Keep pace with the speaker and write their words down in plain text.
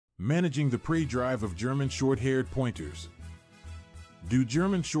Managing the prey drive of German Shorthaired Pointers. Do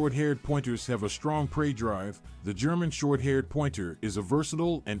German Shorthaired Pointers have a strong prey drive? The German Shorthaired Pointer is a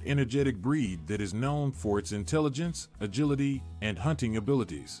versatile and energetic breed that is known for its intelligence, agility, and hunting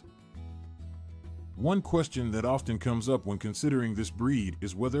abilities. One question that often comes up when considering this breed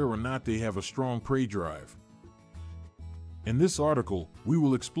is whether or not they have a strong prey drive. In this article, we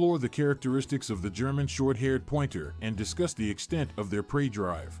will explore the characteristics of the German Shorthaired Pointer and discuss the extent of their prey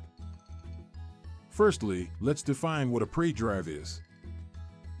drive. Firstly, let's define what a prey drive is.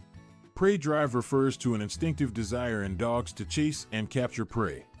 Prey drive refers to an instinctive desire in dogs to chase and capture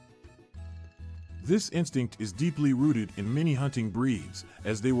prey. This instinct is deeply rooted in many hunting breeds,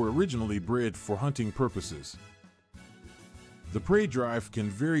 as they were originally bred for hunting purposes. The prey drive can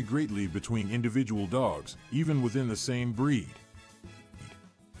vary greatly between individual dogs, even within the same breed.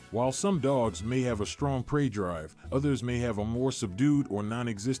 While some dogs may have a strong prey drive, others may have a more subdued or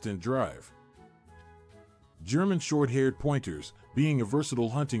non-existent drive. German Shorthaired Pointers, being a versatile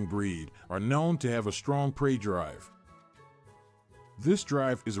hunting breed, are known to have a strong prey drive. This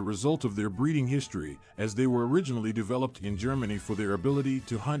drive is a result of their breeding history, as they were originally developed in Germany for their ability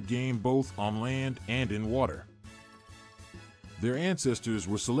to hunt game both on land and in water. Their ancestors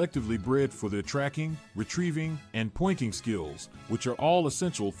were selectively bred for their tracking, retrieving, and pointing skills, which are all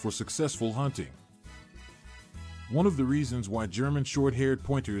essential for successful hunting. One of the reasons why German Shorthaired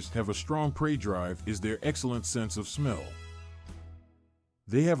Pointers have a strong prey drive is their excellent sense of smell.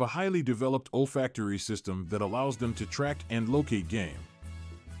 They have a highly developed olfactory system that allows them to track and locate game.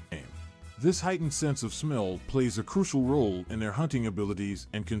 This heightened sense of smell plays a crucial role in their hunting abilities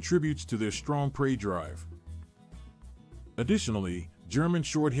and contributes to their strong prey drive. Additionally, German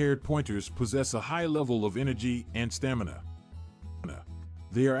Shorthaired Pointers possess a high level of energy and stamina.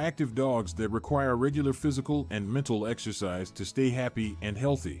 They are active dogs that require regular physical and mental exercise to stay happy and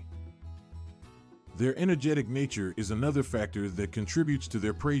healthy. Their energetic nature is another factor that contributes to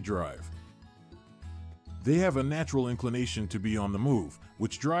their prey drive. They have a natural inclination to be on the move,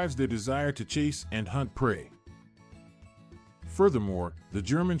 which drives their desire to chase and hunt prey. Furthermore, the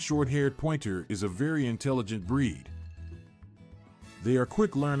German Shorthaired Pointer is a very intelligent breed. They are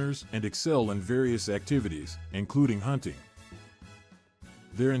quick learners and excel in various activities, including hunting.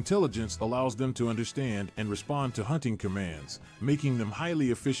 Their intelligence allows them to understand and respond to hunting commands, making them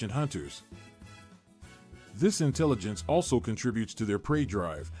highly efficient hunters. This intelligence also contributes to their prey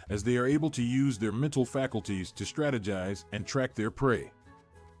drive, as they are able to use their mental faculties to strategize and track their prey.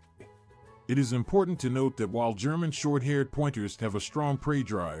 It is important to note that while German Shorthaired Pointers have a strong prey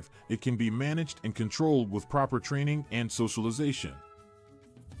drive, it can be managed and controlled with proper training and socialization.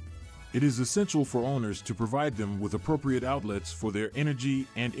 It is essential for owners to provide them with appropriate outlets for their energy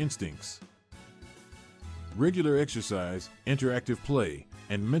and instincts. Regular exercise, interactive play,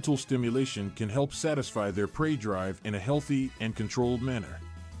 and mental stimulation can help satisfy their prey drive in a healthy and controlled manner.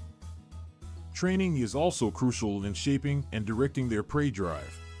 Training is also crucial in shaping and directing their prey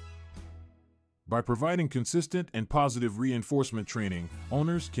drive. By providing consistent and positive reinforcement training,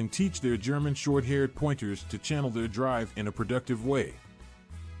 owners can teach their German Shorthaired Pointers to channel their drive in a productive way.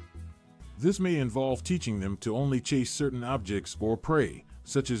 This may involve teaching them to only chase certain objects or prey,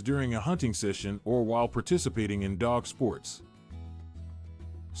 such as during a hunting session or while participating in dog sports.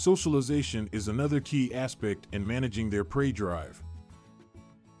 Socialization is another key aspect in managing their prey drive.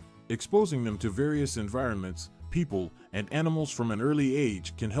 Exposing them to various environments, people, and animals from an early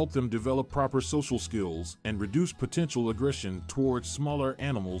age can help them develop proper social skills and reduce potential aggression towards smaller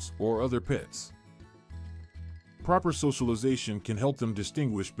animals or other pets. Proper socialization can help them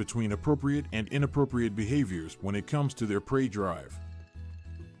distinguish between appropriate and inappropriate behaviors when it comes to their prey drive.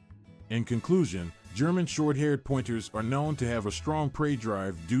 In conclusion, German Shorthaired Pointers are known to have a strong prey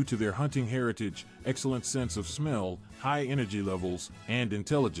drive due to their hunting heritage, excellent sense of smell, high energy levels, and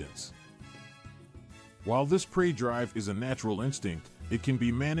intelligence. While this prey drive is a natural instinct, it can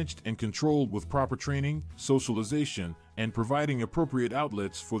be managed and controlled with proper training, socialization, and providing appropriate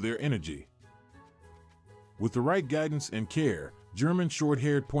outlets for their energy. With the right guidance and care, German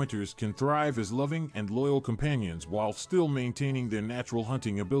Shorthaired Pointers can thrive as loving and loyal companions while still maintaining their natural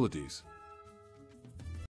hunting abilities.